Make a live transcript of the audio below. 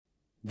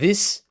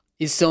This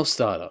is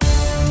Self-Starter.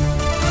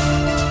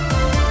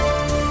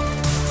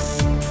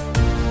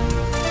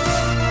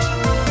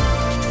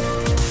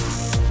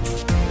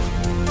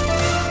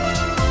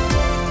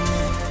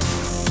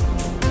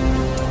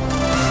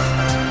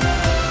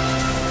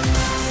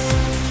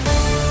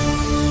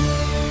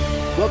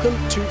 Welcome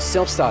to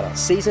Self-Starter,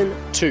 Season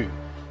 2.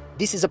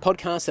 This is a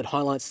podcast that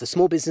highlights the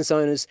small business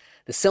owners,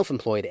 the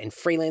self-employed and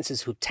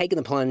freelancers who've taken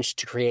the plunge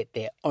to create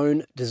their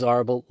own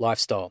desirable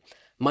lifestyle.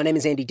 My name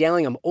is Andy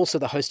Dowling. I'm also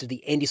the host of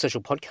the Andy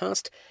Social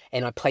Podcast,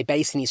 and I play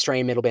bass in the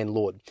Australian metal band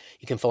Lord.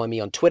 You can follow me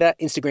on Twitter,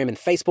 Instagram, and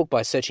Facebook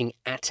by searching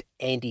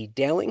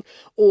 @AndyDowling,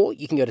 or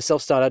you can go to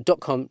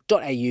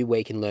selfstarter.com.au where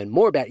you can learn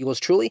more about yours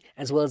truly,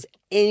 as well as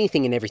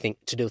anything and everything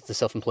to do with the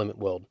self-employment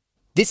world.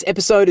 This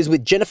episode is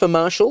with Jennifer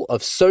Marshall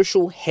of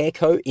Social Hair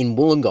Co. in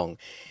Wollongong,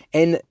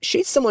 and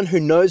she's someone who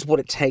knows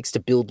what it takes to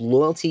build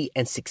loyalty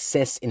and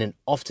success in an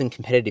often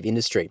competitive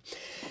industry.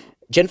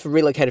 Jennifer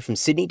relocated from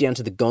Sydney down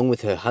to the Gong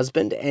with her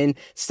husband and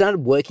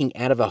started working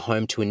out of her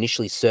home to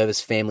initially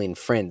service family and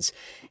friends.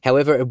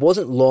 However, it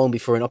wasn't long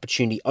before an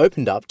opportunity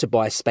opened up to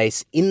buy a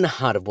space in the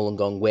heart of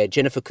Wollongong where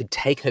Jennifer could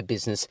take her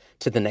business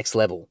to the next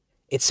level.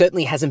 It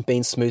certainly hasn't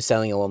been smooth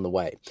sailing along the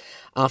way.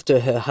 After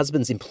her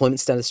husband's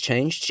employment status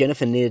changed,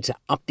 Jennifer needed to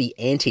up the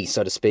ante,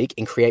 so to speak,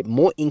 and create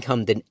more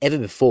income than ever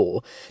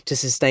before to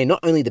sustain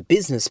not only the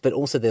business but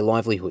also their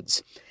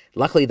livelihoods.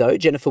 Luckily though,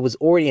 Jennifer was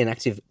already an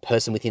active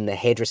person within the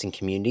hairdressing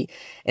community,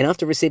 and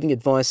after receiving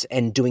advice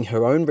and doing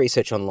her own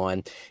research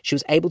online, she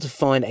was able to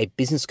find a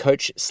business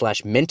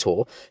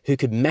coach/mentor who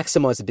could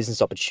maximize the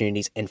business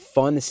opportunities and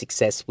find the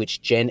success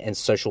which Jen and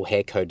Social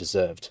Hair Co.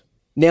 deserved.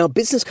 Now,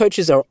 business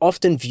coaches are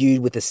often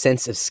viewed with a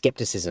sense of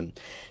skepticism.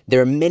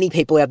 There are many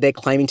people out there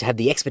claiming to have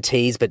the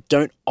expertise but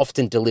don't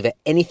often deliver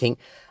anything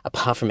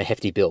apart from a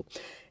hefty bill.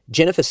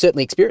 Jennifer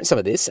certainly experienced some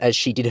of this as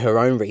she did her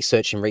own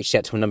research and reached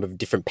out to a number of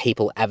different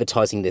people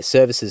advertising their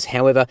services.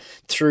 However,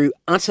 through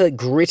utter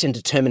grit and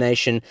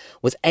determination,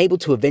 was able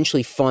to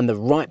eventually find the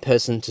right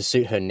person to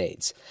suit her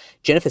needs.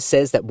 Jennifer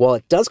says that while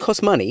it does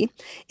cost money,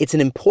 it's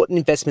an important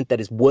investment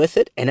that is worth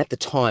it and at the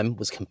time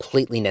was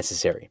completely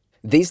necessary.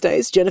 These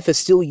days, Jennifer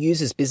still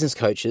uses business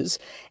coaches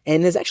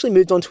and has actually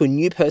moved on to a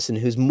new person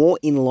who's more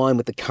in line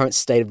with the current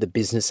state of the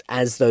business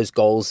as those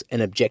goals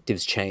and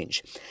objectives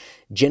change.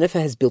 Jennifer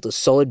has built a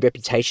solid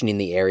reputation in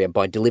the area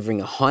by delivering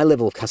a high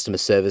level of customer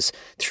service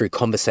through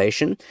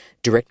conversation,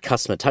 direct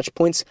customer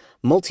touchpoints,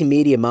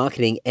 multimedia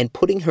marketing, and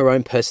putting her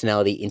own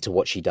personality into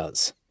what she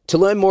does. To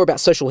learn more about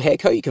Social Hair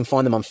Co., you can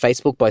find them on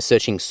Facebook by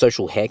searching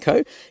Social Hair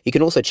Co. You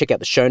can also check out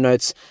the show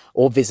notes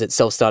or visit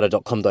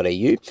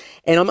selfstarter.com.au.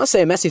 And I must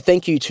say a massive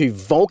thank you to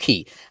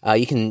Volky.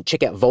 You can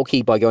check out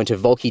Volky by going to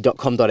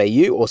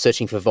volky.com.au or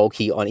searching for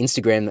Volky on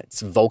Instagram.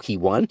 That's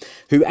Volky1,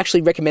 who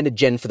actually recommended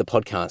Jen for the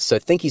podcast. So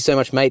thank you so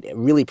much, mate.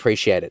 Really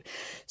appreciate it.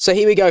 So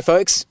here we go,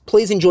 folks.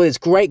 Please enjoy this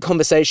great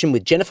conversation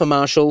with Jennifer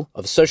Marshall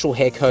of Social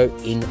Hair Co.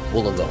 in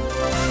Wollongong.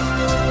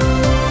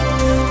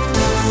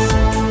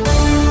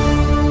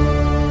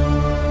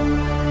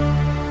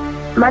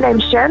 My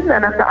name's Jen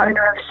and I'm the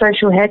owner of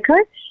Social Hair Co.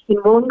 in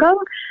Wollongong,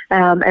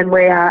 and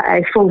we are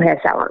a full hair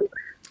salon.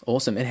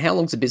 Awesome. And how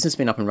long's the business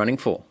been up and running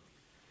for?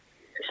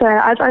 So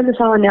I've owned the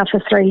salon now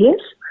for 3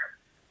 years.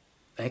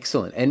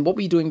 Excellent. And what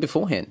were you doing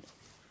beforehand?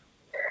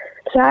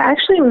 So I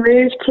actually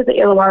moved to the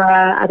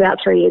Illawarra about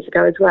 3 years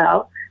ago as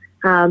well.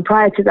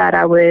 Prior to that,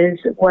 I was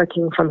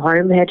working from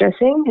home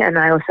hairdressing, and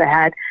I also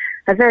had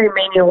a very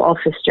menial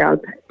office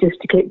job just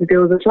to keep the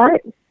bills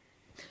afloat.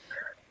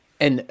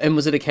 And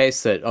was it a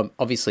case that,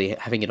 obviously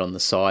having it on the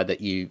side,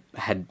 that you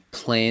had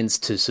plans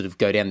to sort of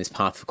go down this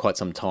path for quite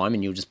some time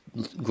and you were just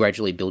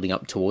gradually building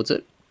up towards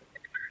it?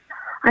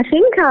 I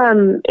think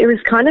it was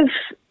kind of,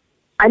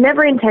 I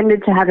never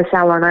intended to have a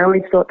salon. I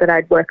always thought that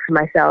I'd work for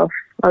myself.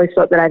 I always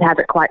thought that I'd have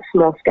it quite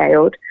small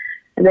scaled.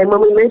 And then when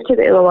we moved to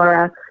the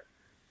Illawarra,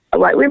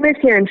 we moved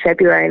here in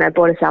February and I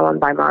bought a salon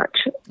by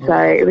March. So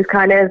it was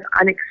kind of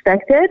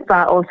unexpected,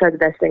 but also the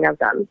best thing I've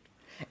done.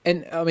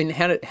 And I mean,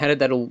 how did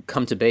that all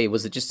come to be?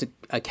 Was it just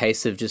a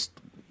case of just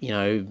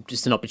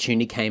an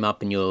opportunity came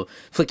up and you're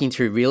flicking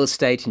through real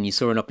estate and you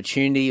saw an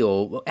opportunity,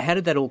 or how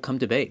did that all come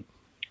to be?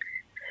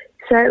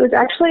 So it was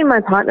actually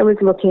my partner was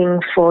looking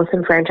for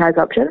some franchise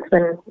options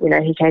when,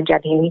 he came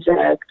down here. He's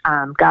a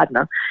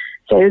gardener.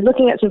 So he was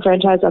looking at some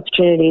franchise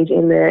opportunities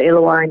in the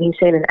Illawarra and he's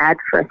seen an ad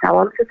for a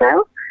salon for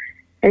sale.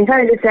 And he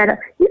kind of just said,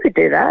 you could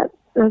do that.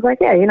 And I was like,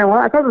 yeah, you know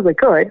what, I probably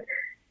could.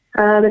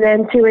 And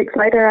then 2 weeks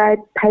later, I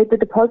paid the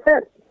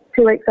deposit.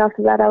 2 weeks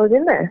after that, I was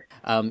in there.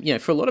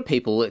 For a lot of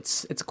people,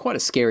 it's quite a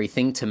scary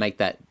thing to make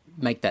that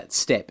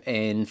step.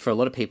 And for a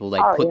lot of people, they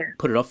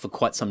put it off for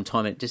quite some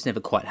time. It just never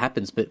quite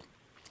happens. But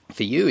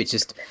for you,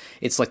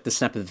 it's like the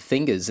snap of the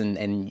fingers,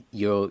 and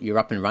you're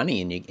up and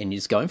running, and you're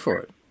just going for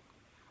it.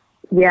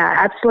 Yeah,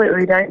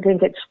 absolutely. I don't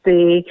think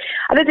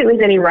there's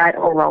any right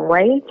or wrong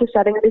way to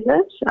starting a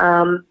business.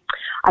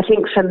 I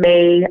think for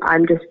me,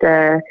 I'm just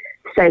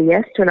say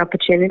yes to an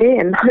opportunity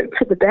and hope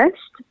for the best,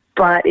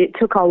 but it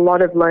took a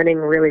lot of learning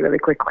really, really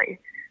quickly.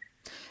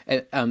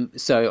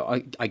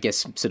 So I guess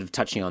sort of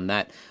touching on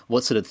that,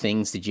 what sort of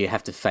things did you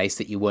have to face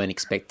that you weren't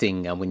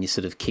expecting when you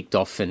sort of kicked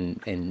off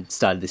and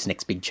started this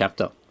next big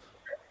chapter?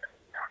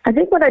 I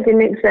think what I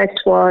didn't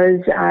expect was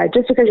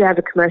just because you have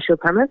a commercial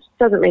premise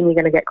doesn't mean you're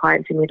going to get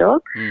clients in your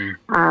door.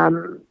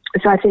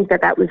 So I think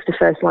that was the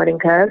first learning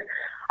curve.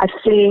 I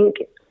think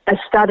I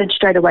started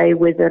straight away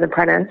with an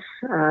apprentice,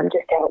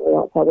 just to help me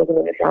out, so I wasn't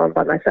in a salon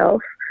by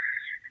myself.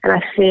 And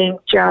I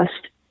think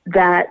just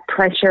that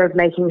pressure of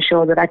making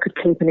sure that I could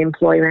keep an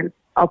employment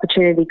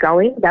opportunity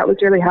going, that was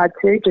really hard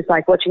too, just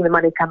like watching the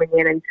money coming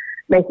in and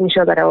making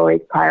sure that I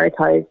always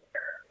prioritized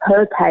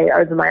her pay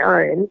over my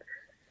own.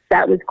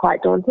 That was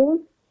quite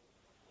daunting.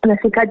 And I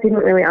think I didn't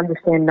really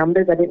understand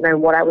numbers. I didn't know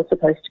what I was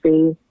supposed to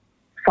be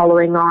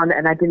following on,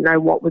 and I didn't know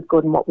what was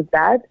good and what was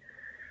bad.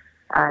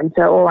 And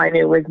so all I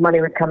knew was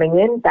money was coming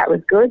in, that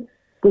was good.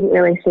 Didn't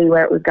really see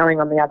where it was going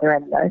on the other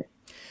end though.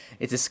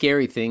 It's a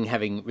scary thing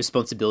having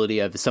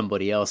responsibility over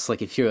somebody else.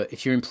 Like if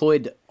you're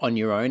employed on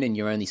your own and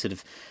you're only sort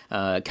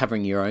of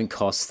covering your own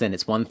costs, then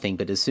it's one thing.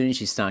 But as soon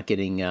as you start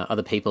getting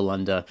other people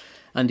under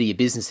your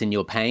business and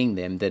you're paying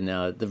them, then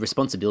the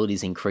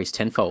responsibilities increase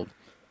tenfold.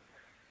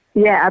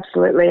 Yeah,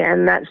 absolutely.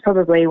 And that's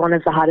probably one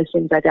of the hardest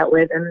things I dealt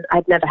with. And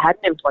I'd never had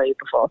an employee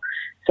before.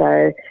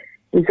 So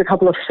there's a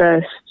couple of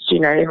firsts,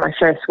 in my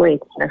first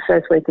week,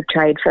 first week of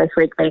trade, first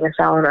week being a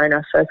salon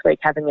owner, first week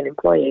having an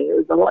employee. It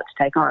was a lot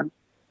to take on.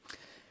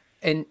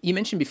 And you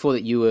mentioned before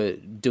that you were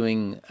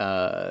doing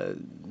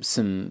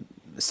some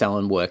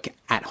salon work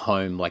at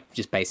home, like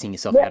just basing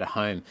yourself out at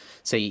home.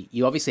 So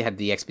you obviously had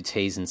the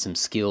expertise and some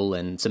skill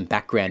and some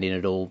background in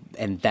it all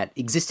and that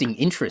existing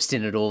interest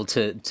in it all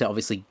to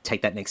obviously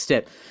take that next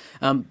step.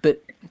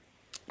 But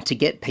to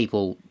get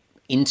people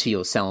into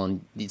your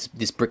salon,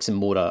 this bricks and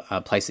mortar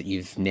place that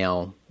you've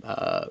now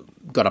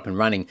got up and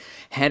running,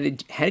 how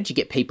did you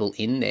get people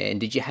in there? And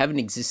did you have an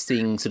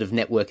existing sort of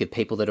network of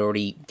people that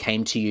already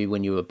came to you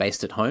when you were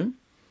based at home?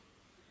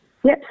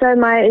 Yep, so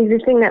my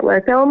existing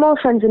network, they were more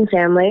friends and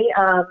family,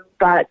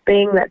 but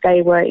being that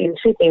they were in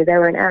Sydney, they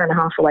were an hour and a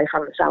half away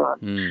from the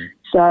salon.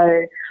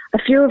 So a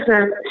few of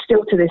them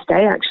still to this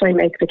day actually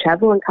make the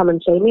travel and come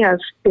and see me. I've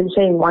been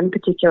seeing one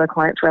particular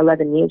client for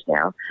 11 years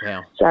now.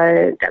 Wow.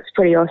 So that's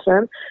pretty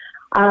awesome.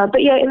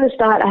 But yeah, in the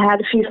start, I had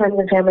a few friends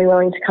and family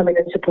willing to come in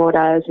and support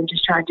us and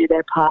just try and do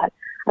their part.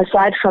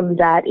 Aside from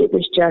that, it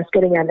was just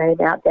getting our name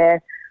out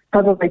there.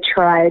 Probably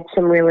tried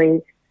some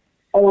really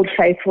old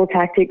faithful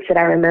tactics that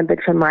I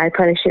remembered from my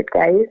apprenticeship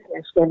days,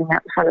 standing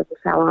out in front of the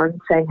salon,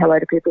 saying hello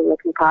to people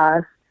walking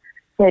past,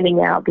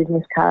 handing out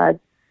business cards.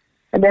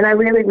 And then I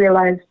really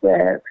realised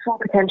the full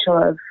potential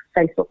of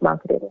Facebook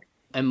marketing.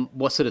 And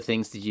what sort of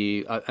things did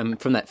you,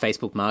 from that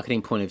Facebook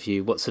marketing point of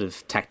view, what sort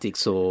of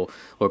tactics or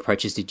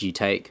approaches did you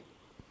take?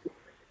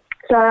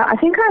 So I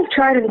think I've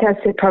tried and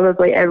tested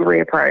probably every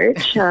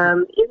approach.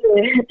 In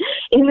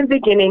the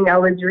beginning, I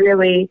was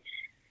really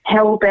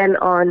hell-bent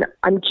on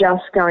I'm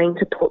just going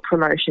to put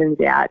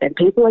promotions out and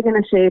people are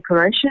going to see a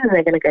promotion and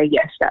they're going to go,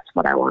 yes, that's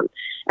what I want.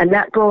 And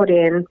that brought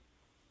in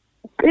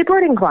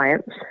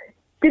clients.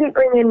 Didn't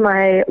bring in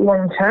my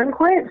long-term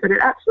clients, but it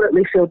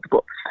absolutely filled the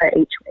books for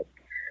each week.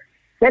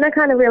 Then I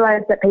kind of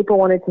realised that people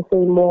wanted to see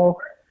more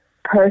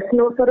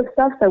personal sort of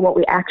stuff, so what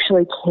we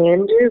actually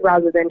can do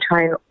rather than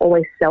try and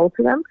always sell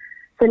to them.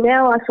 So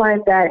now I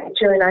find that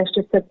it's really nice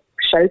just to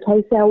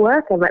showcase our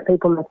work and let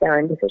people make their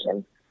own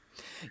decisions.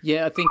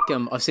 Yeah, I think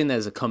I've seen that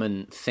as a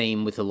common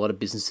theme with a lot of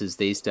businesses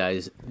these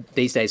days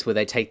where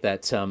they take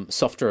that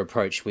softer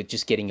approach with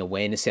just getting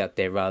awareness out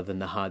there rather than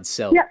the hard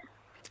sell. Yep.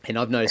 And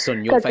I've noticed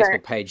on your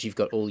Facebook page, you've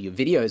got all your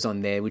videos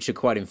on there, which are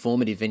quite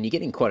informative, and you're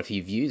getting quite a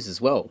few views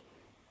as well.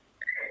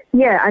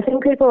 Yeah, I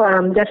think people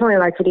definitely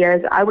like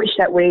videos. I wish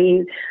that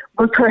we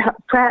were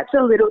perhaps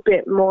a little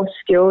bit more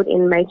skilled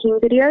in making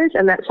videos,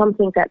 and that's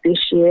something that this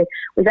year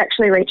we've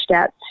actually reached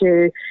out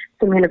to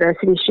some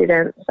university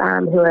students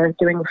who are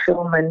doing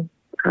film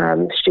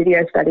and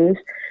studio studies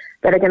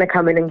that are going to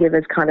come in and give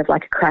us kind of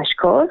like a crash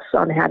course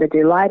on how to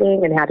do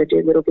lighting and how to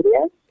do little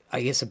videos.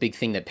 I guess a big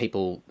thing that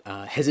people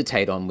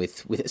hesitate on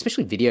with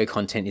especially video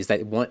content is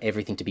they want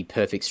everything to be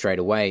perfect straight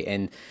away.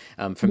 And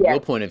from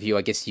your point of view,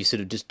 I guess you sort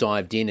of just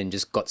dived in and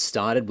just got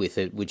started with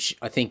it, which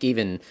I think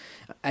even,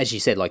 as you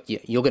said, like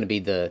you're going to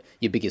be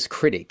your biggest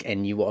critic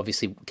and you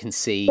obviously can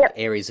see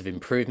areas of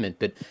improvement,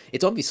 but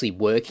it's obviously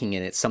working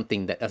and it's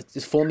something that, it's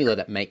a formula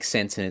that makes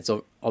sense and it's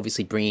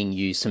obviously bringing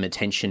you some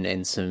attention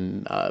and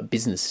some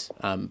business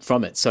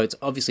from it. So it's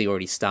obviously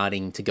already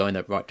starting to go in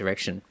that right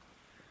direction.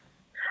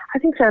 I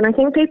think so, and I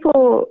think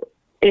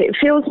it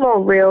feels more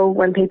real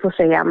when people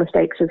see our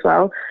mistakes as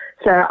well.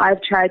 So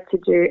I've tried to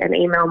do an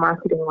email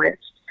marketing list,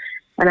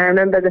 and I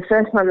remember the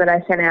first one that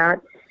I sent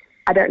out,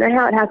 I don't know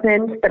how it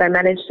happened, but I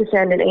managed to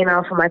send an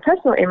email from my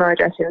personal email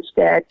address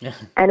instead,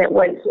 and it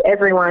went to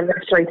everyone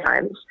 3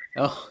 times.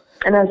 Oh.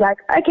 And I was like,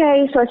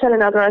 okay, so I sent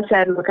another one and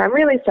said, look, I'm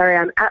really sorry,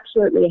 I'm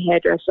absolutely a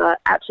hairdresser,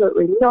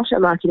 absolutely not a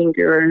marketing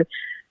guru.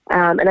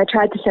 And I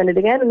tried to send it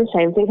again, and the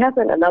same thing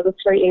happened. Another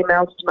 3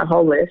 emails to my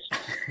whole list.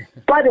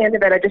 By the end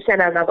of it, I just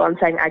sent out another one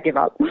saying, I give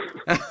up.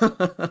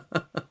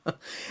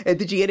 And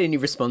did you get any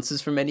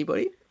responses from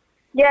anybody?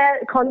 Yeah,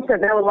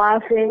 constant. They were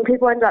laughing.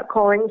 People ended up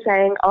calling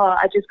saying, "Oh,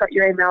 I just got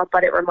your email,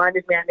 but it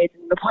reminded me I needed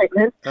an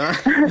appointment."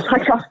 I was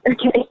like, "Oh,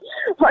 okay.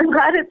 Well, I'm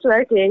glad it's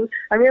working.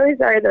 I'm really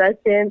sorry that I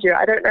scammed you.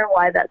 I don't know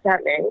why that's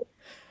happening."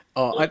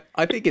 Oh,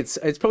 I think it's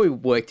probably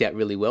worked out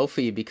really well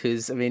for you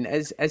because, I mean,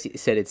 as you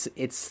said,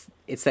 it's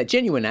that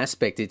genuine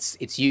aspect. It's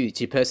you,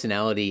 it's your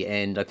personality,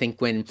 and I think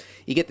when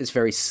you get this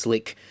very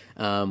slick,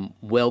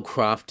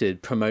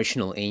 well-crafted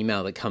promotional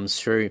email that comes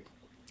through,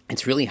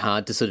 it's really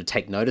hard to sort of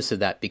take notice of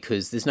that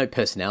because there's no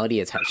personality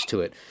attached to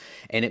it,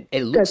 and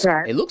it looks That's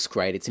right. It looks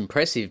great, it's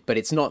impressive, but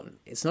it's not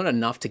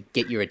enough to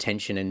get your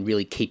attention and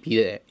really keep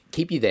you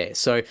there.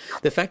 So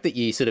the fact that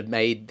you sort of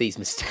made these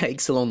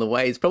mistakes along the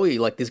way is probably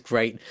like this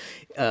great,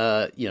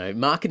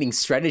 marketing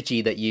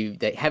strategy that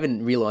they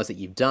haven't realised that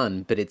you've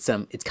done, but it's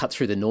cut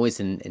through the noise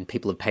and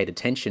people have paid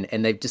attention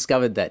and they've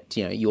discovered that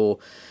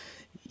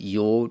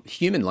you're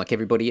human like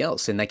everybody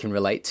else and they can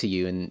relate to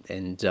you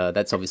and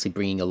that's obviously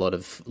bringing a lot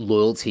of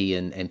loyalty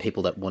and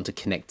people that want to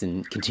connect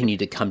and continue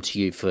to come to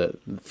you for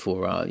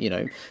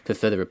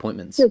further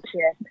appointments. Good,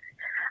 yeah.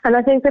 And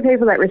I think the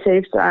people that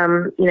received,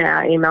 our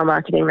email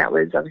marketing that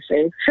was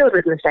obviously filled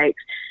with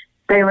mistakes,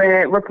 they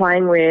were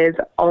replying with,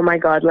 "Oh my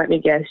God, let me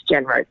guess,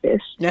 Jen wrote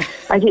this."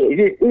 Like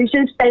it's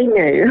just they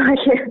knew,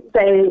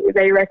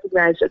 they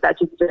recognised that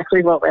that's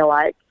exactly what we're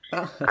like.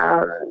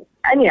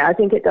 And yeah, I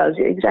think it does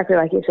exactly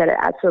like you said. It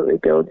absolutely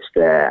builds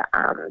the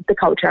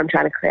culture I'm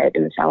trying to create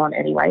in the salon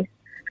anyway.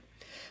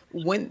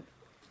 When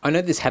I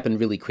know this happened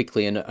really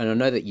quickly, and I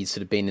know that you've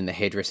sort of been in the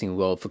hairdressing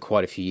world for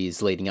quite a few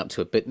years leading up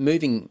to it, but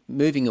moving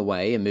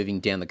away and moving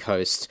down the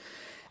coast,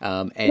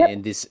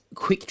 and this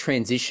quick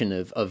transition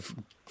of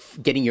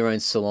getting your own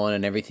salon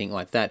and everything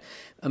like that.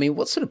 I mean,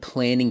 what sort of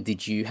planning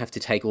did you have to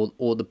take,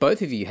 or the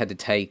both of you had to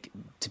take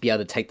to be able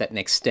to take that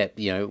next step?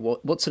 You know,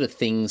 what sort of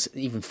things,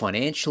 even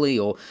financially,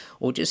 or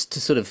just to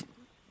sort of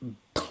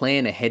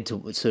plan ahead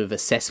to sort of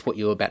assess what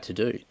you were about to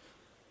do?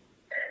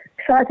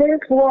 So I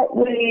think what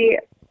we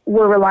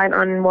were reliant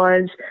on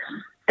was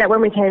that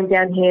when we came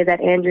down here,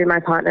 that Andrew, my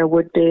partner,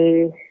 would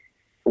be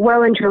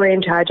well and truly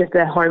in charge of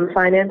the home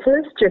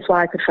finances, just so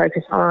I could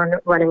focus on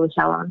running the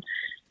salon.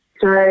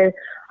 So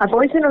I've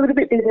always been a little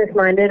bit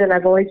business-minded and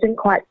I've always been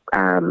quite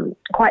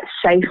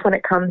safe when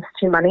it comes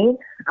to money.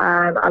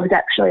 I was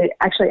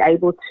actually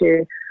able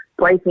to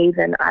break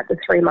even at the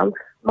 3-month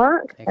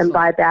mark. Excellent. And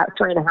by about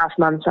 3.5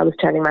 months, I was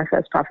turning my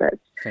first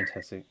profits.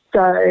 Fantastic.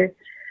 So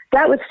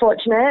that was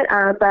fortunate,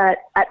 but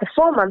at the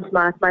 4-month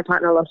mark, my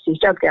partner lost his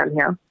job down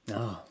here.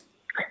 Oh.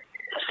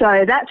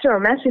 So that threw a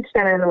massive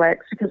spanner in the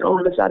works because all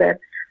of a sudden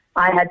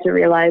I had to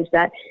realise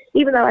that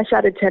even though I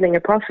started turning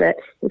a profit,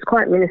 it was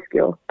quite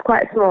minuscule,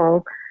 quite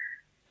small.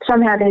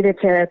 Somehow needed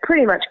to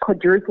pretty much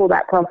quadruple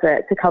that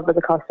profit to cover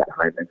the costs at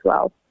home as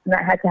well. And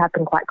that had to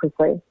happen quite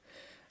quickly.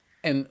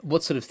 And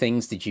what sort of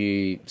things did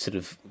you sort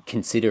of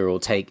consider or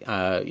take,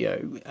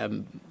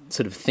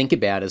 sort of think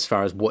about as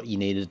far as what you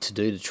needed to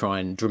do to try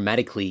and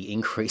dramatically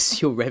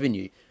increase your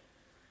revenue?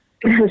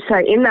 So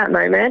in that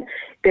moment,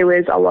 there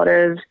was a lot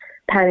of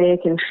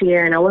panic and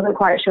fear and I wasn't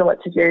quite sure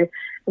what to do.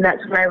 And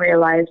that's when I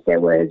realised there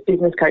was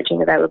business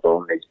coaching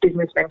available and there's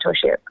business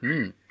mentorship.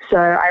 Mm. So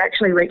I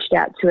actually reached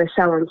out to a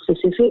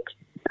salon-specific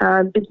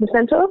business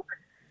mentor,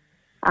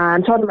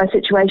 told her my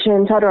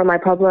situation, told her all my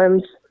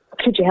problems.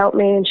 Could you help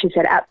me? And she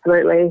said,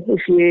 absolutely.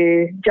 If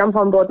you jump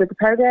on board with the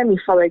program, you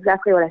follow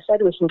exactly what I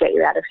said, we can get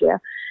you out of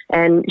here.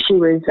 And she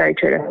was very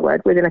true to her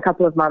word. Within a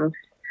couple of months,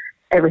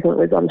 everything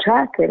was on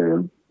track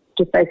and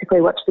just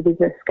basically watched the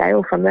business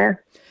scale from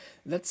there.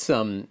 That's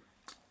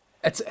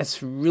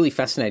really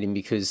fascinating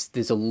because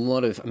there's a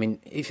lot of, I mean,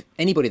 if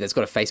anybody that's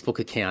got a Facebook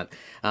account,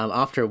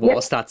 after a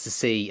while starts to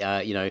see,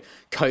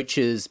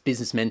 coaches,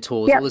 business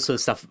mentors, all this sort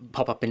of stuff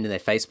pop up into their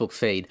Facebook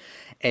feed.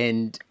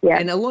 And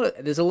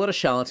there's a lot of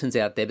charlatans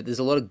out there, but there's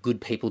a lot of good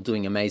people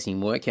doing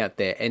amazing work out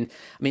there. And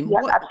I mean,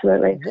 what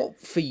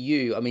for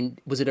you, I mean,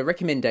 was it a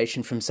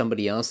recommendation from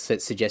somebody else that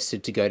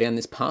suggested to go down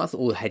this path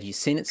or had you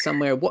seen it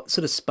somewhere? What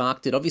sort of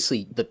sparked it?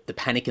 Obviously the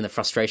panic and the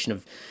frustration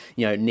of,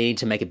 needing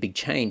to make a big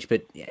change,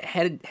 but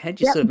how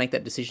did you sort of make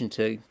that decision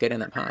to go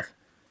down that path?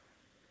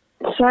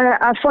 So,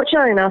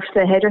 fortunately enough,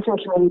 the hairdressing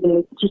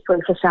community,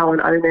 particularly for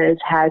salon owners,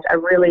 has a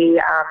really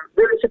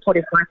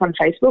supportive group on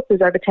Facebook.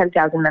 There's over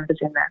 10,000 members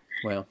in there.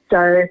 Wow.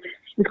 So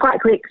it's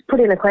quite quick. Put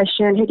in a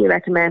question, who do you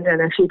recommend?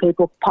 And a few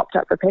people popped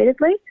up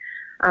repeatedly.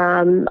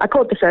 I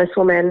called the first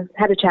woman,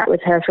 had a chat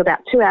with her for about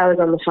 2 hours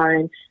on the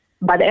phone.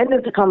 By the end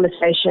of the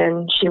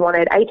conversation, she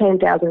wanted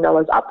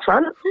 $18,000 up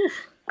front,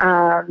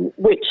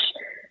 which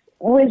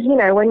was,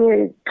 when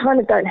you kind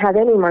of don't have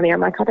any money,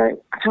 I'm like, I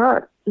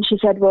can't. And she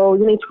said, well,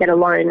 you need to get a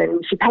loan, and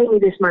if you pay me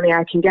this money,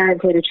 I can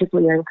guarantee to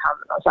triple your income.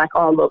 And I was like,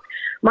 oh, look,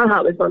 my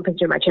heart was bumping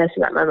through my chest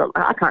at that moment.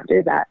 I can't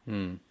do that.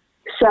 Mm.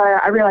 So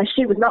I realised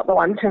she was not the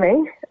one for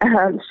me.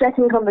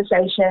 Second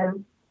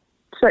conversation,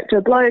 spoke to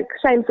a bloke,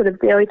 same sort of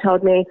deal. He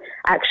told me,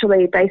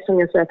 actually, based on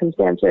your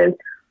circumstances,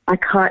 I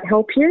can't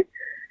help you.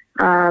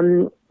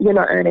 You're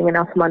not earning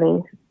enough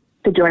money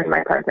to join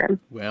my program.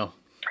 Wow.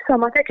 So So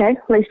I'm like, okay,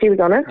 at least he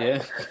was honest.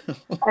 Yeah.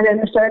 And then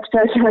the third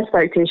person I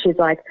spoke to, she's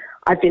like,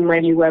 I've been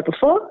where you were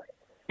before.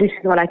 This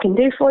is what I can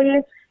do for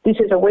you. This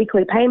is a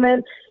weekly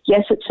payment.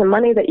 Yes, it's some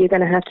money that you're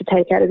going to have to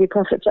take out of your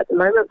profits at the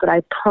moment, but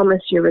I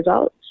promise you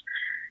results.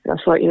 And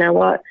I thought, you know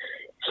what?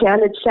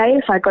 Sounded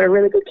safe. I got a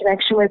really good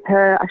connection with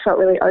her. I felt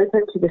really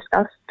open to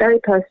discuss very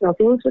personal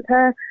things with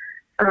her.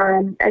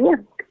 And yeah,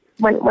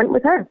 went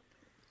with her.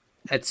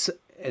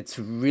 It's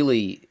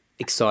really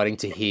exciting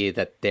to hear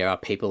that there are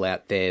people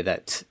out there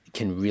that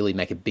can really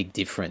make a big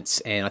difference.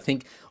 And I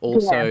think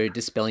also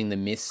dispelling the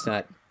myths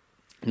that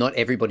not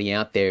everybody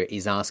out there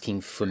is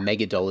asking for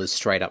mega dollars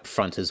straight up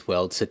front as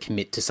well to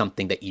commit to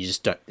something that you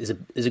just don't,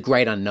 there's a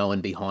great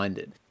unknown behind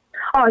it.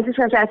 Oh, I was just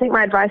going to say, I think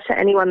my advice to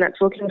anyone that's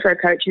looking for a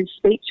coach is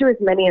speak to as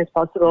many as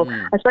possible.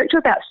 I spoke to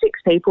about 6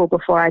 people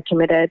before I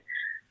committed.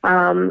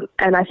 And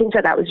I think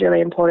that was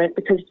really important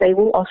because they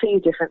will offer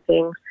you different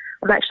things.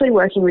 I'm actually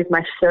working with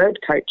my 3rd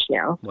coach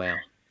now. Wow.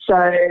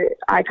 So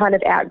I kind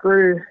of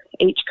outgrew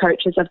each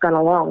coach as I've gone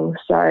along.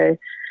 So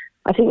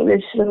I think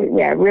there's some,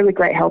 really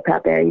great help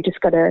out there. You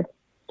just got to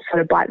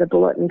sort of bite the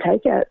bullet and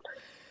take it.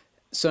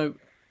 So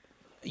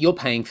you're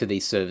paying for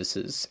these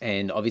services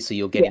and obviously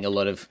you're getting a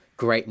lot of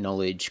great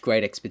knowledge,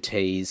 great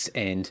expertise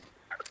and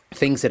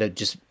things that are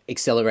just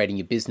accelerating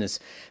your business.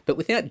 But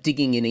without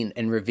digging in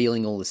and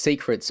revealing all the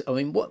secrets, I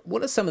mean,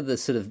 what are some of the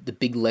sort of the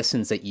big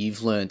lessons that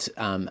you've learnt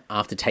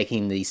after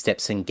taking these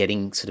steps and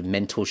getting sort of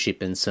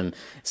mentorship and some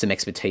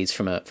expertise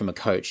from a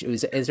coach?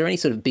 Is there any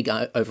sort of big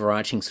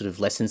overarching sort of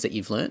lessons that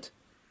you've learnt?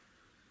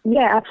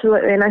 Yeah,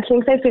 absolutely. And I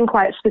think they've been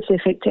quite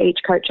specific to each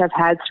coach I've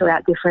had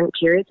throughout different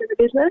periods of the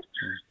business.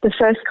 The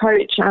first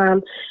coach,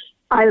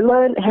 I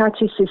learned how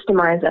to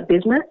systemize a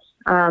business.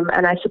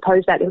 And I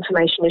suppose that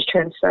information is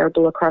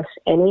transferable across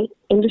any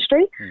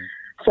industry.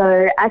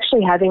 So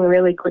actually having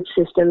really good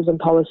systems and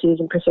policies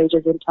and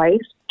procedures in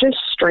place just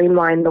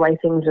streamline the way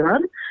things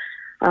run.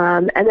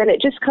 And then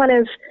it just kind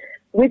of,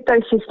 with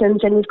those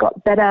systems, and you've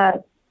got better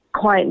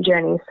client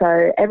journeys.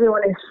 So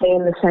everyone is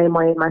seen the same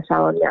way in my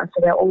salon now.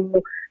 So they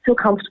all feel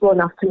comfortable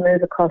enough to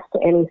move across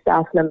to any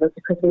staff members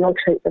because we all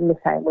treat them the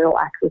same. We all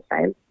act the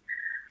same.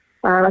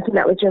 I think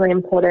that was really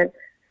important.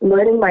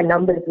 Learning my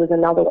numbers was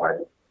another one.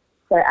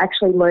 So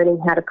actually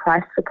learning how to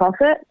price for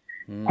profit,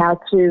 how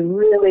to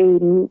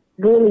really,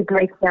 really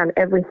break down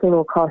every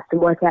single cost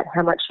and work out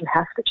how much you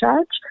have to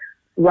charge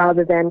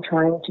rather than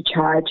trying to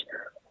charge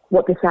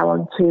what the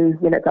salon 2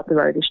 minutes up the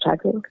road is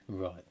charging.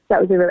 Right.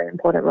 That was a really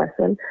important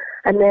lesson.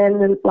 And then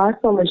the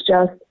last one was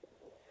just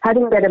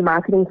having better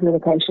marketing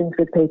communications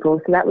with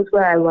people. So that was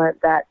where I learned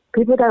that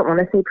people don't want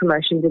to see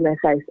promotions in their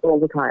face all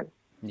the time.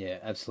 Yeah,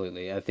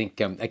 absolutely. I think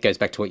that goes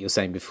back to what you were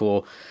saying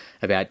before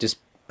about just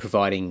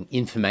providing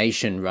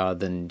information rather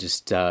than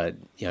just a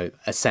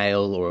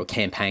sale or a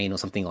campaign or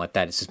something like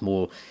that. It's just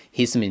more,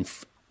 here's some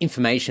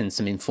information,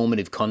 some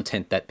informative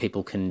content that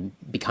people can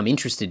become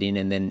interested in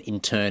and then in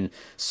turn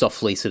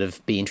softly sort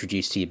of be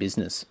introduced to your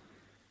business.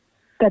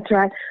 That's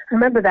right. I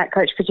remember that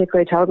coach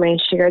particularly told me,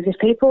 she goes, if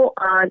people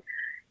aren't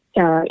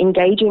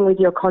engaging with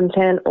your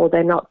content or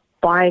they're not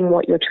buying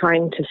what you're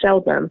trying to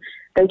sell them,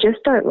 they just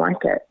don't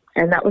like it.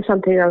 And that was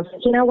something I was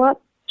like, you know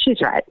what?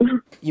 She's right.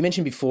 You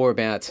mentioned before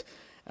about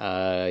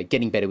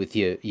getting better with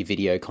your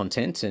video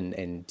content and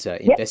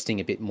investing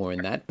a bit more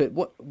in that. But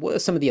what are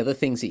some of the other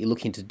things that you're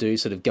looking to do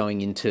sort of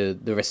going into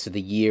the rest of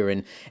the year?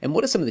 And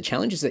what are some of the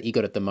challenges that you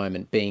got at the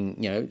moment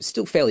being,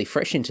 still fairly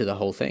fresh into the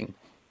whole thing?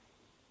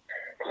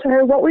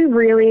 So what we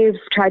really have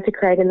tried to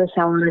create in the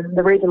salon, and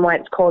the reason why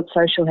it's called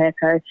Social Hair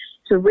Co, is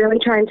we're really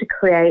trying to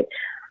create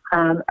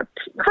kind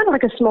of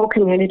like a small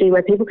community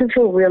where people can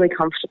feel really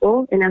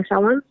comfortable in our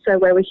salon. So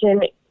where we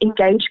can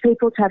engage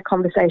people to have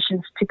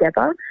conversations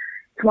together.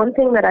 It's one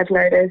thing that I've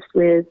noticed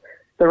with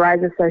the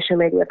rise of social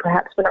media,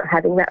 perhaps we're not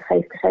having that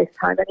face-to-face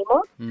time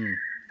anymore.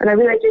 And I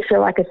really do feel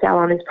like a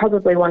salon is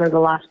probably one of the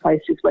last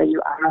places where you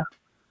are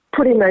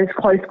put in those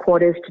close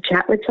quarters to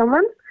chat with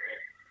someone.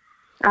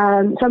 So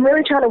I'm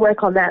really trying to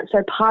work on that.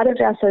 So part of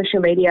our social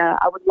media,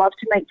 I would love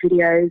to make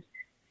videos,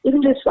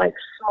 even just like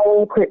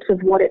small clips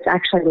of what it's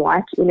actually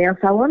like in our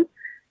salon.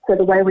 So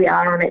the way we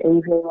are on an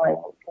evening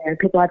when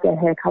people have their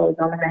hair colours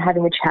on and they're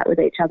having a chat with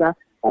each other,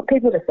 I want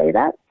people to see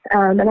that.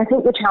 And I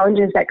think the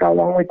challenges that go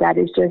along with that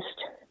is just,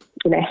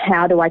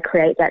 how do I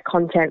create that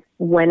content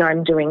when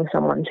I'm doing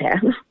someone's hair?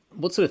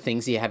 What sort of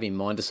things do you have in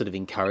mind to sort of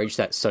encourage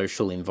that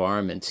social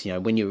environment?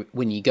 When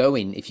you go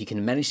in, if you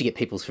can manage to get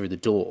people through the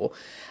door,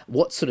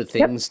 what sort of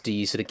things do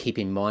you sort of keep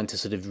in mind to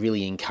sort of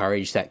really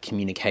encourage that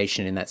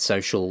communication and that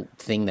social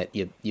thing that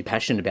you're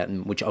passionate about,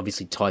 and which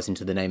obviously ties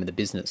into the name of the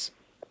business?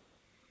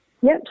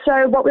 Yep.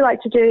 So what we like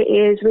to do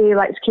is we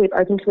like to keep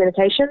open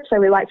communication. So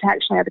we like to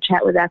actually have a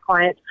chat with our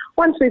clients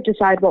once we've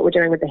decided what we're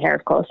doing with the hair,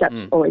 of course. That's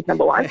always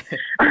number one.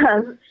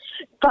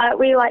 But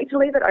we like to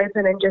leave it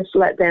open and just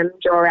let them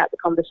draw out the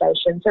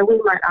conversation. So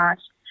we might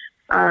ask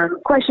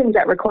questions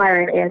that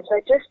require an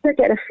answer just to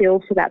get a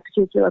feel for that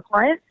particular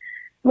client.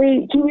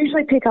 We can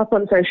usually pick up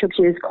on social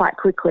cues quite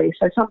quickly.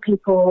 So some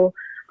people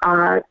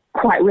are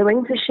quite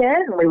willing to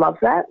share, and we love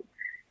that.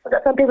 I've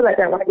got some people that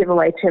don't want to give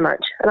away too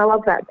much, and I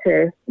love that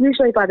too.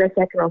 Usually by their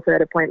second or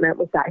third appointment,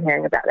 we start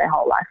hearing about their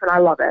whole life, and I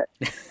love it.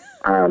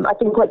 I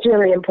think what's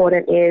really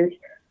important is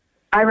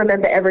I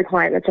remember every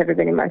client that's ever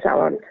been in my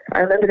salon. I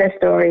remember their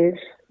stories.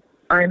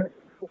 I'm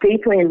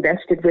deeply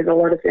invested with a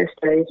lot of their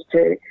stories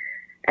too.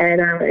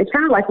 And it's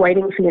kind of like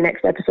waiting for your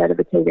next episode of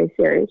a TV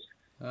series.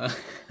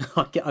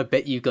 I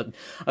bet you got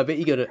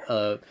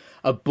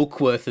a book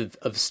worth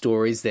of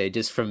stories there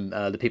just from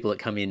the people that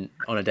come in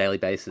on a daily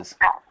basis.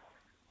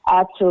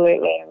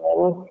 Absolutely.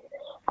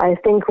 I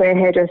think we're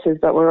hairdressers,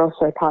 but we're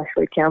also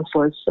partially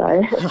counsellors. So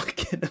I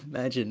can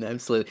imagine,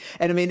 absolutely.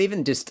 And I mean,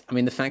 even just, I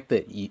mean, the fact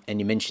that you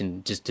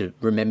mentioned just to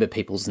remember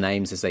people's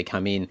names as they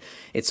come in,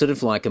 it's sort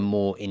of like a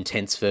more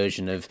intense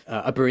version of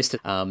a barista,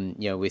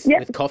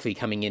 with coffee,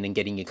 coming in and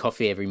getting your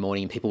coffee every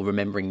morning, and people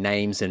remembering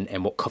names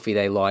and what coffee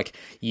they like.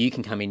 You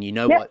can come in, you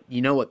know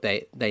what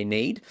they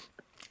need.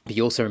 But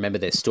you also remember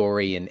their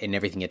story and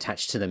everything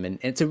attached to them, and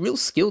it's a real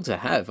skill to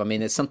have. I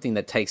mean, it's something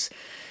that takes.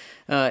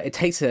 It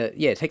takes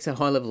a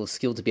high level of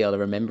skill to be able to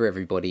remember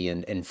everybody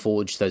and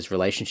forge those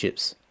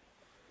relationships.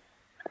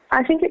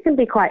 I think it can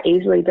be quite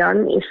easily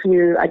done if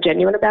you are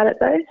genuine about it,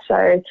 though.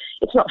 So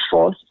it's not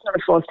forced. It's not a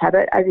forced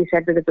habit, as you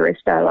said with a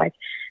barista. Like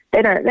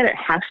they don't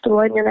have to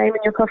learn your name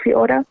in your coffee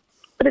order,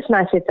 but it's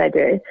nice if they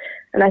do.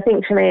 And I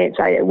think for me, it's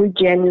like we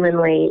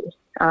genuinely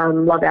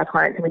love our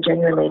clients and we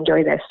genuinely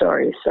enjoy their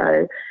stories.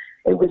 So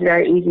it was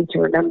very easy to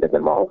remember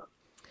them all.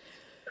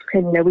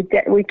 And we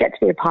get to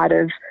be a part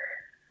of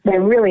their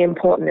really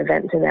important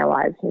events in their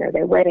lives,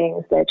 their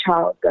weddings, their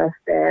child's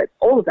birth,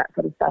 all of that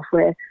sort of stuff.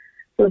 We're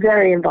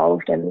very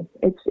involved, and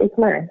it's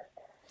nice.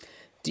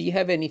 Do you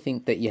have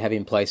anything that you have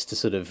in place to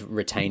sort of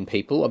retain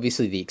people?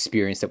 Obviously, the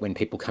experience that when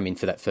people come in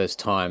for that first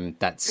time,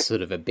 that's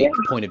sort of a big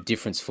point of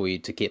difference for you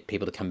to get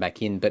people to come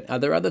back in. But are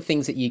there other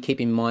things that you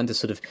keep in mind to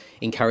sort of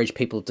encourage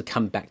people to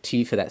come back to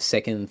you for that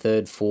second,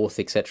 third, fourth,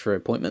 etc.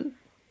 appointment?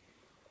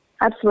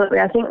 Absolutely.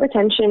 I think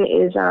retention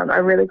is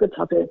a really good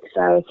topic.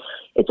 So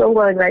it's all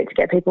well and great to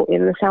get people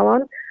in the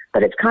salon,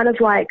 but it's kind of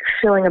like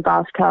filling a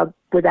bathtub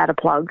without a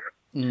plug.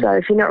 So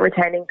if you're not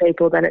retaining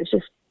people, then it's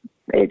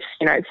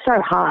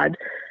so hard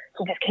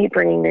to just keep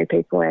bringing new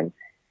people in.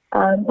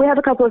 We have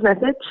a couple of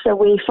methods. So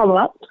we follow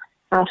up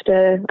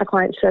after a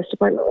client's first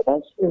appointment with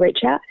us. We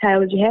reach out. How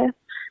was your hair?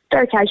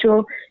 Very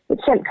casual.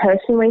 It's sent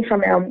personally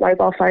from our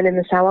mobile phone in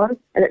the salon,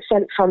 and it's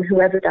sent from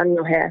whoever done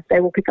your hair.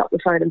 They will pick up the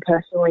phone and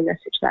personally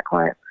message that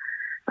client.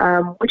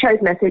 We chose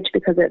message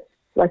because it's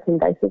less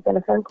invasive than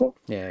a phone call.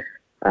 Yeah.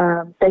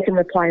 They can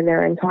reply in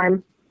their own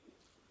time.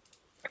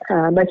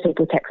 Most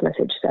people text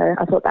message, so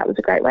I thought that was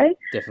a great way.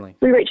 Definitely.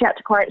 We reach out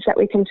to clients that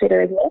we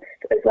consider as lost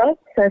as well.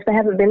 So if they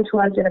haven't been to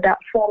us in about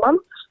 4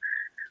 months,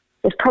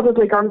 they've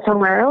probably gone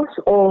somewhere else,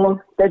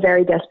 or they're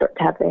very desperate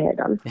to have their hair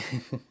done.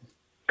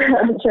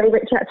 So we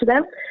reach out to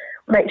them,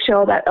 make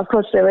sure that, of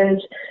course, there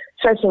is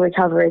first in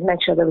recovery,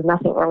 make sure there was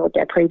nothing wrong with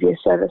their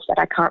previous service that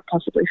I can't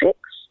possibly fix.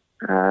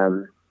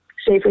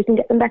 See if we can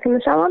get them back in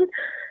the salon.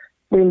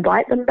 We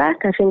invite them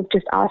back. I think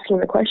just asking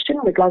the question,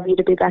 we'd love you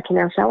to be back in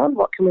our salon.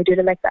 What can we do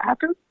to make that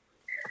happen?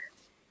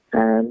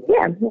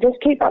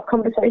 Just keep up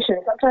conversations.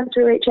 Sometimes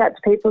we reach out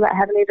to people that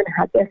haven't even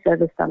had their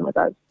service done with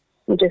us.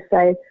 We just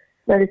say,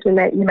 notice you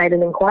made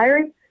an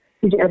inquiry.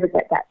 Did you ever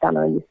get that done,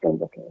 or are you still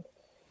looking?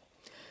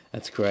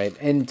 That's great.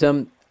 And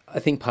I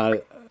think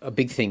a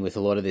big thing with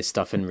a lot of this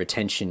stuff and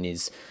retention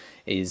is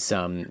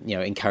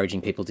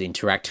encouraging people to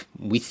interact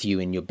with you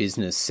in your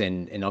business,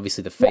 and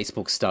obviously the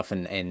Facebook stuff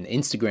and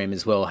Instagram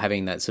as well,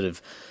 having that sort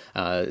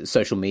of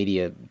social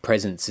media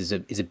presence is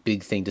a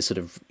big thing to sort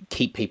of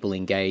keep people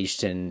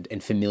engaged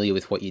and familiar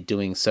with what you're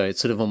doing. So it's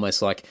sort of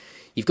almost like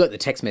you've got the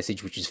text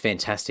message, which is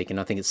fantastic, and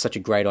I think it's such a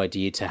great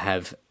idea to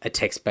have a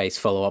text-based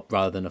follow-up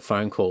rather than a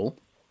phone call,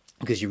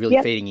 because you're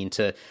really feeding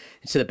into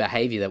the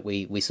behaviour that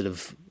we sort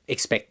of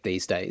expect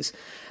these days.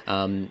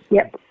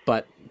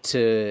 But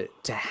to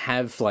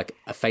have like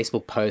a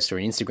Facebook post or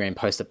an Instagram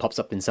post that pops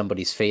up in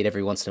somebody's feed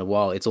every once in a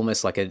while, it's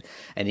almost like an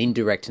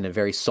indirect and a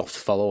very soft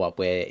follow-up,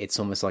 where it's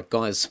almost like,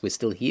 guys, we're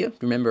still here,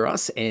 remember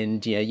us,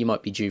 and you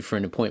might be due for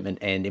an appointment,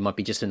 and it might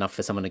be just enough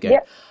for someone to go,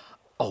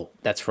 oh,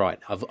 that's right,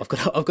 I've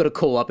got to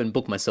call up and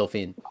book myself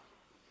in.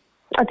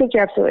 I think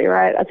you're absolutely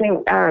right. I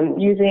think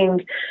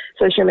using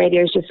social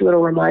media as just a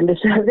little reminder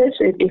service,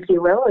 if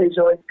you will, is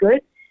always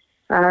good.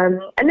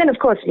 And then, of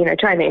course,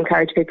 trying to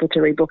encourage people to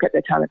rebook at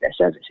the time of their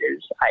service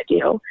is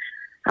ideal,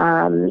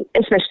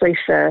 especially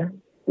for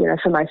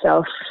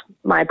myself.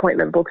 My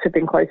appointment books have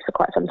been closed for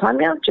quite some time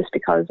now, just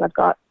because I've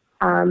got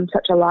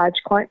such a large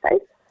client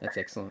base. That's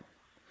excellent.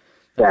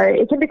 So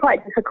it can be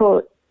quite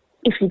difficult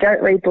if you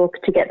don't rebook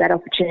to get that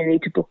opportunity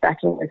to book back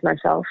in with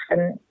myself.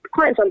 And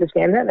clients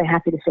understand that. They're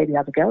happy to see the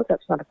other girls.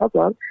 That's not a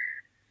problem.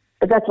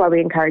 But that's why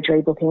we encourage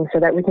rebooking, so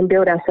that we can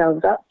build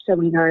ourselves up, so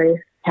we know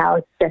how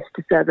it's best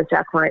to service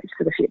our clients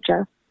for the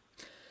future.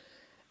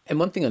 And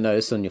one thing I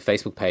noticed on your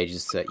Facebook page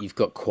is that you've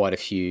got quite a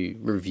few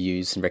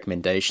reviews and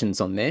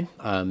recommendations on there.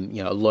 A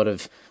lot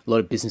of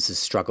businesses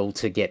struggle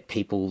to get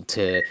people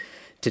to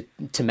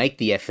to make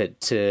the effort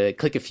to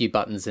click a few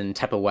buttons and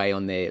tap away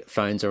on their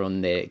phones or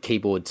on their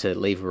keyboard to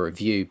leave a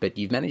review, but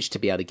you've managed to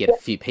be able to get a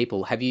few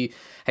people. Have you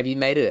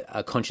made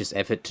a conscious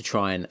effort to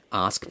try and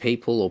ask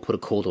people or put a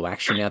call to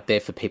action out there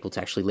for people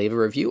to actually leave a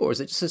review, or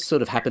has it just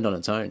sort of happened on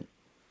its own?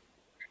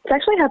 It's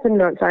actually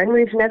happened on its own.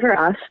 We've never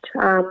asked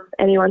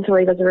anyone to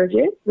leave us a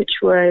review, which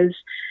was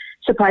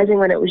surprising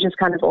when it was just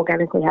kind of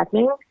organically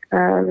happening.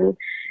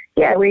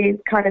 We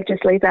kind of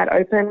just leave that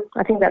open.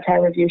 I think that's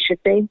how reviews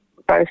should be.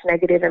 Both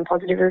negative and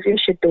positive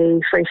reviews should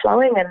be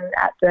free-flowing and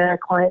at the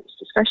client's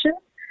discretion.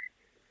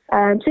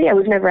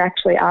 We've never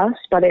actually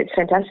asked, but it's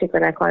fantastic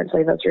when our clients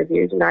leave us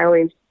reviews, and I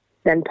always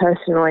then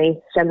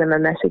personally send them a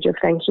message of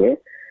thank you.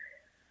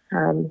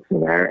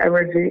 A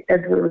review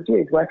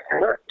is worth so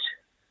much.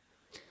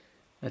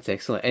 That's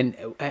excellent.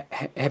 And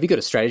have you got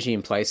a strategy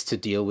in place to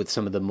deal with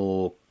some of the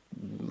more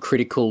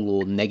critical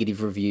or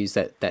negative reviews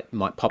that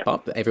might pop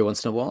up every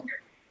once in a while?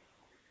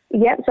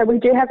 Yeah, so we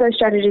do have those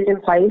strategies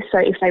in place. So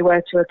if they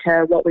were to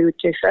occur, what we would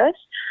do first.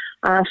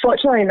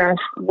 Fortunately enough,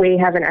 we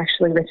haven't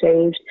actually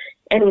received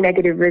any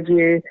negative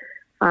review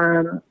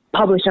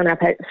published on our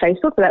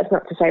Facebook, but that's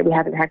not to say we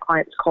haven't had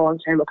clients call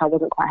and say, look, I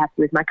wasn't quite happy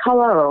with my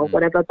colour or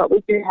whatever, but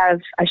we do have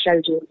a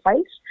strategy in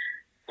place.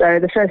 So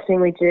the first thing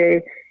we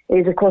do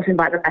is, of course,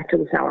 invite them back to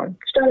the salon.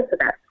 Straight for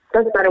that.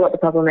 Doesn't matter what the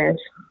problem is.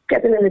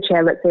 Get them in the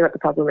chair, let's see what the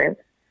problem is.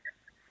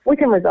 We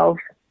can resolve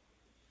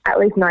at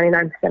least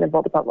 99% of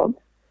all the problems.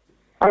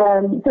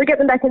 So we get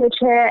them back in the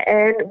chair,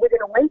 and within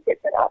a week,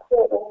 it's an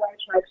absolutely no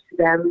charge to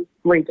them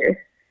redo.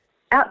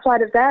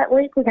 Outside of that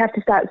week, we'd have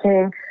to start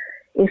seeing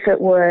if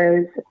it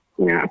was,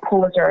 a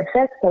cause or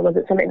effect. So was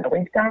it something that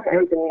we've done, or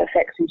was it an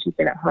effect since you've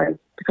been at home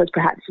because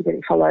perhaps you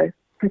didn't follow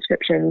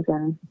prescriptions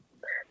and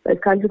those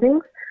kinds of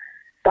things.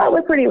 But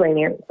we're pretty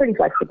lenient, pretty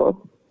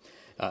flexible.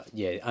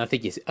 I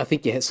think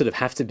you sort of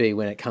have to be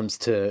when it comes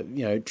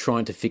to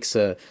trying to fix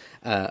a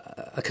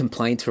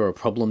complaint or a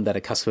problem that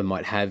a customer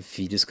might have.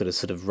 You just got to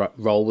sort of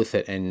roll with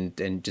it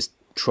and just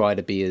try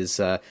to be as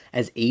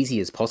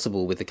easy as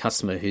possible with the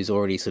customer who's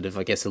already sort of,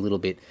 I guess, a little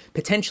bit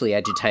potentially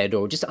agitated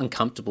or just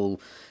uncomfortable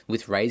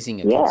with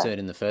raising a concern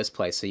in the first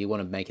place. So you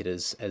want to make it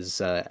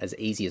as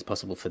easy as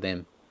possible for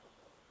them.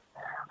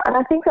 And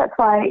I think that's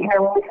why,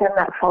 when we send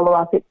that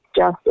follow-up, it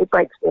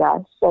breaks the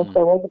ice. So if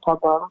there was a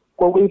problem,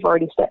 well, we've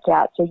already stepped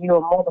out, so you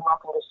are more than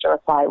welcome just to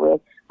reply with,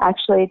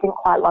 actually, didn't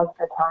quite like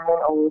the tone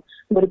or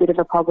a little bit of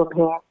a problem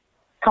here.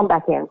 Come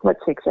back in, let's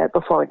fix it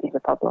before it is a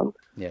problem.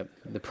 Yeah,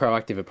 the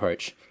proactive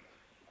approach.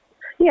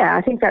 Yeah,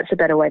 I think that's a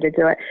better way to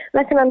do it.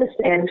 And I can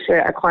understand for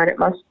a client it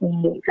must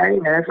be very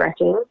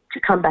nerve-wracking to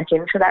come back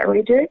in for that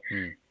redo.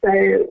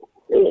 So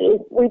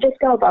we just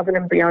go above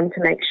and beyond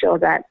to make sure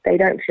that they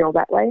don't feel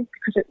that way,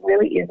 because it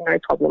really is no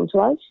problem to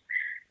us.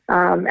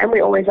 And we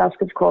always ask,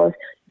 of course,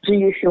 do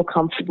you feel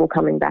comfortable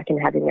coming back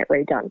and having it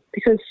redone?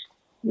 Because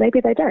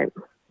maybe they don't.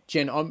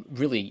 Jen, I'm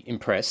really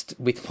impressed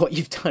with what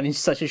you've done in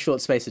such a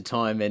short space of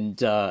time, and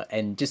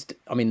just,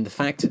 I mean, the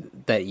fact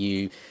that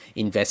you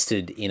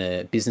invested in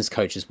a business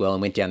coach as well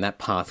and went down that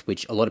path,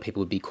 which a lot of people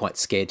would be quite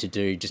scared to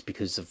do just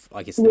because of,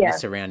 I guess, the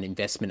mess around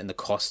investment and the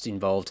cost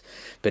involved.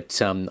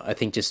 But I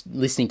think just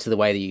listening to the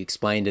way that you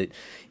explained it,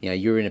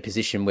 you're in a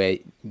position where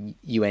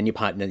you and your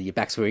partner, your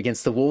backs were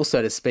against the wall,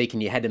 so to speak,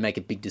 and you had to make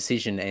a big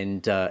decision,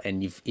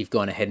 and you've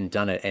gone ahead and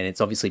done it, and it's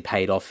obviously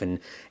paid off, and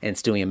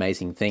it's doing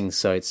amazing things.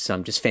 So it's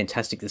just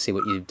fantastic to see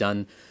what you've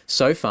done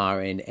so far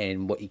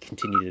and what you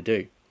continue to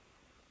do.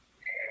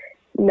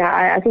 No,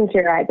 I think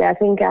you're right there. I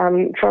think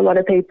for a lot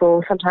of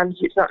people, sometimes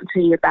it's not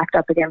until you're backed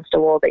up against a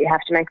wall that you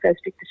have to make those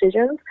big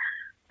decisions.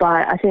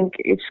 But I think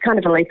it's kind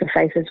of a leap of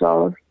faith as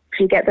well.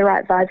 If you get the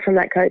right vibe from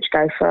that coach,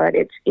 go for it.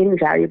 It's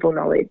invaluable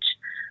knowledge.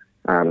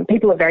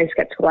 People are very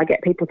skeptical. I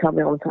get people tell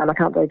me all the time, I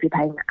can't believe you're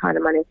paying that kind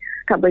of money.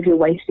 I can't believe you're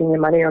wasting your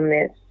money on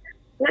this.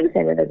 I've never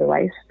seen it as a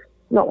waste.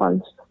 Not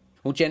once.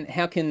 Well, Jen,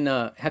 how can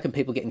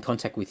people get in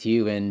contact with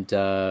you and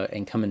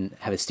come and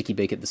have a sticky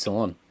beak at the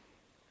salon?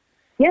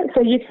 Yeah,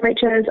 so you can reach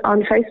us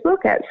on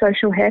Facebook at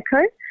Social Hair Co.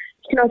 You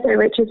can also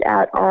reach us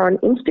out on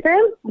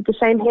Instagram with the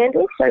same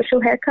handle,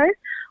 Social Hair Co.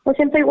 Or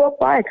simply walk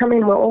by, come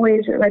in. We're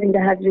always ready to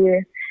have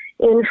you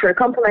in for a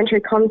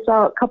complimentary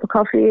consult, cup of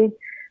coffee.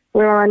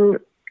 We're on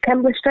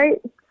Kembla Street,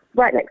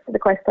 right next to the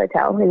Quest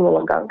Hotel in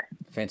Wollongong.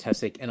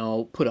 Fantastic. And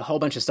I'll put a whole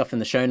bunch of stuff in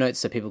the show notes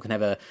so people can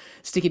have a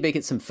sticky beak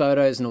at some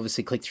photos and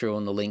obviously click through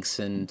on the links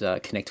and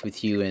connect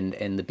with you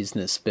and the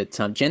business. But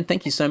Jen,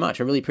 thank you so much.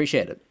 I really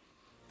appreciate it.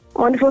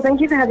 Wonderful. Thank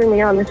you for having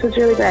me on. This was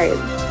really great.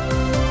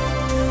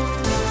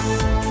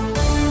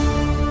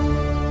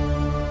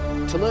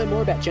 To learn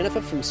more about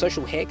Jennifer from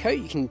Social Hair Co,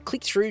 you can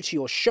click through to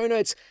your show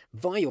notes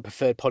via your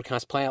preferred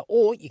podcast player,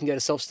 or you can go to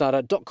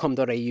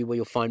selfstarter.com.au where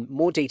you'll find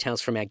more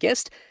details from our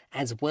guest,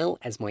 as well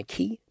as my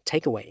key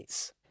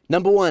takeaways.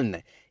 Number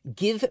 1,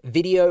 give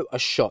video a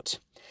shot.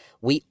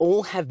 We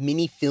all have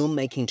mini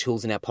filmmaking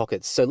tools in our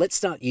pockets, so let's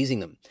start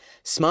using them.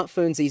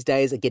 Smartphones these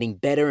days are getting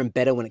better and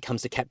better when it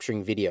comes to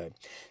capturing video.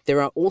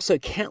 There are also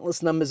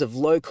countless numbers of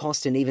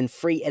low-cost and even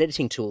free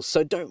editing tools,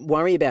 so don't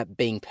worry about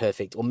being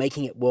perfect or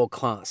making it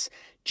world-class.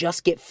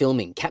 Just get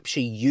filming, capture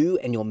you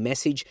and your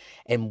message,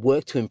 and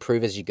work to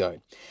improve as you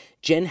go.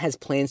 Jen has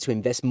plans to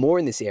invest more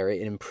in this area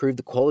and improve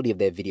the quality of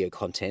their video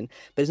content,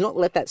 but has not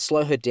let that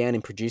slow her down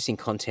in producing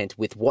content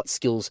with what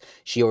skills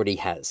she already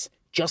has.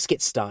 Just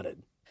get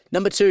started.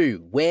 Number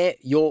 2, wear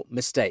your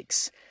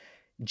mistakes.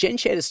 Jen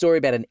shared a story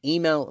about an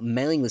email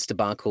mailing list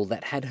debacle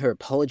that had her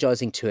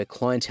apologising to her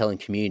clientele and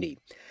community.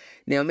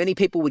 Now, many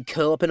people would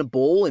curl up in a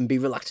ball and be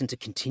reluctant to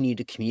continue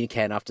to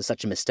communicate after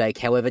such a mistake.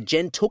 However,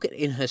 Jen took it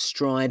in her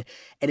stride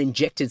and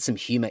injected some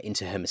humour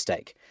into her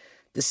mistake.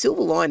 The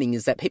silver lining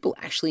is that people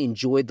actually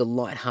enjoyed the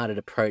light-hearted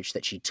approach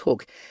that she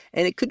took,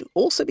 and it could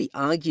also be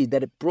argued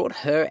that it brought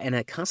her and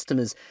her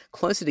customers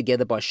closer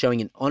together by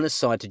showing an honest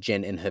side to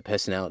Jen and her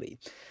personality.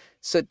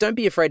 So don't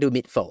be afraid to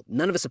admit fault.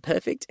 None of us are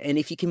perfect, and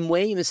if you can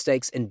wear your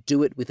mistakes and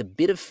do it with a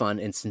bit of fun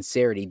and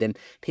sincerity, then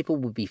people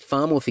will be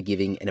far more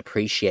forgiving and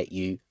appreciate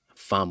you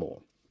far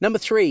more. Number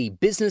 3,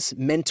 business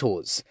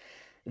mentors.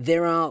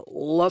 There are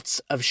lots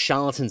of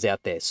charlatans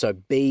out there, so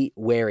be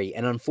wary.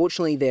 And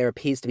unfortunately, there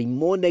appears to be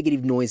more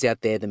negative noise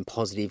out there than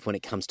positive when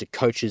it comes to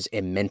coaches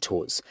and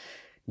mentors.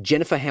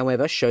 Jennifer,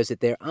 however, shows that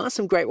there are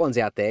some great ones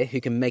out there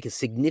who can make a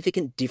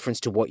significant difference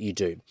to what you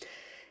do.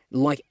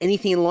 Like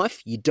anything in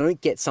life, you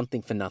don't get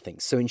something for nothing.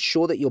 So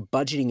ensure that you're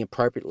budgeting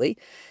appropriately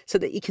so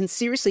that you can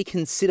seriously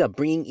consider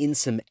bringing in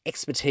some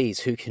expertise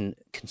who can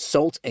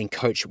consult and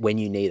coach when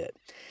you need it.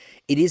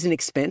 It is an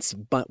expense,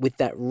 but with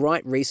that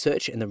right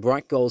research and the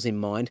right goals in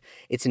mind,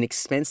 it's an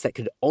expense that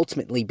could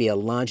ultimately be a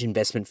large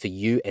investment for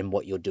you and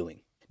what you're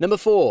doing. Number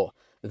 4,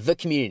 the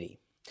community.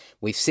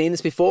 We've seen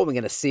this before, we're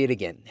going to see it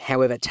again.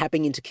 However,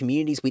 tapping into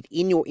communities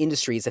within your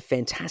industry is a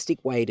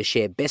fantastic way to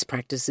share best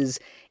practices,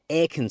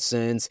 air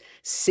concerns,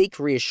 seek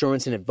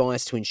reassurance and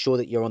advice to ensure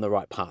that you're on the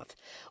right path.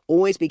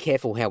 Always be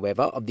careful,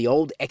 however, of the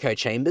old echo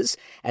chambers,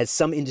 as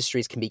some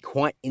industries can be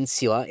quite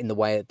insular in the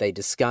way that they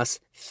discuss,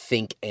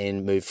 think,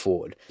 and move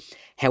forward.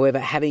 However,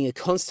 having a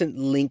constant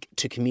link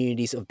to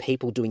communities of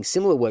people doing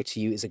similar work to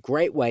you is a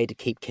great way to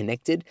keep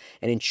connected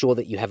and ensure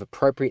that you have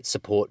appropriate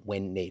support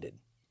when needed.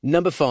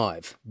 Number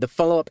 5, the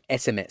follow-up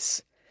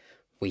SMS.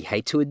 We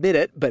hate to admit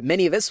it, but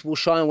many of us will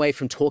shy away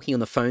from talking on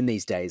the phone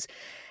these days.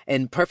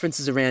 And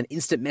preferences around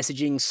instant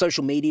messaging,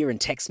 social media, and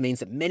text means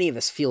that many of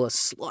us feel a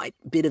slight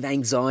bit of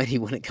anxiety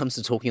when it comes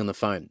to talking on the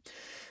phone.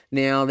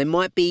 Now, there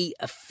might be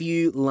a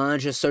few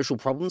larger social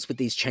problems with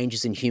these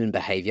changes in human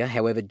behaviour.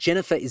 However,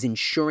 Jennifer is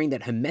ensuring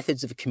that her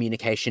methods of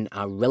communication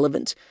are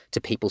relevant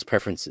to people's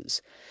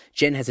preferences.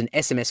 Jen has an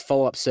SMS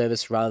follow-up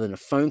service rather than a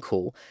phone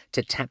call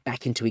to tap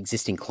back into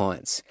existing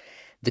clients.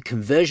 The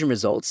conversion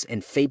results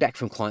and feedback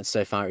from clients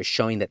so far is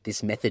showing that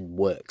this method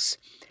works.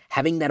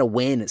 Having that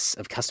awareness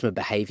of customer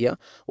behaviour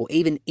or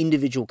even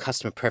individual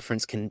customer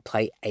preference can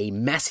play a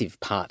massive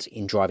part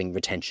in driving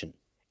retention.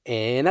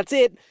 And that's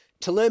it.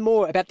 To learn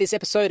more about this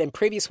episode and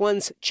previous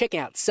ones, check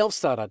out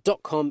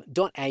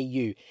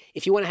selfstarter.com.au.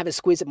 If you want to have a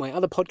squeeze at my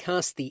other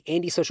podcasts, the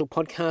Andy Social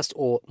Podcast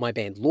or my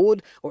band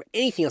Lord, or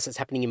anything else that's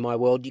happening in my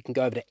world, you can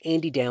go over to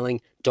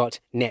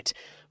andydowling.net.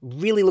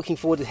 Really looking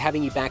forward to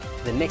having you back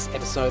for the next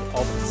episode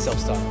of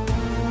Self-Starter.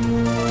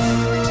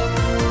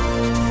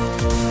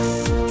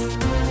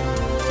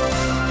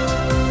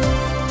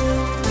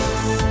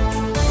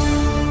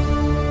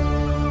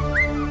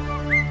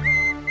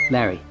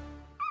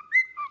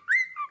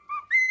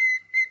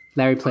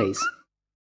 Larry, please.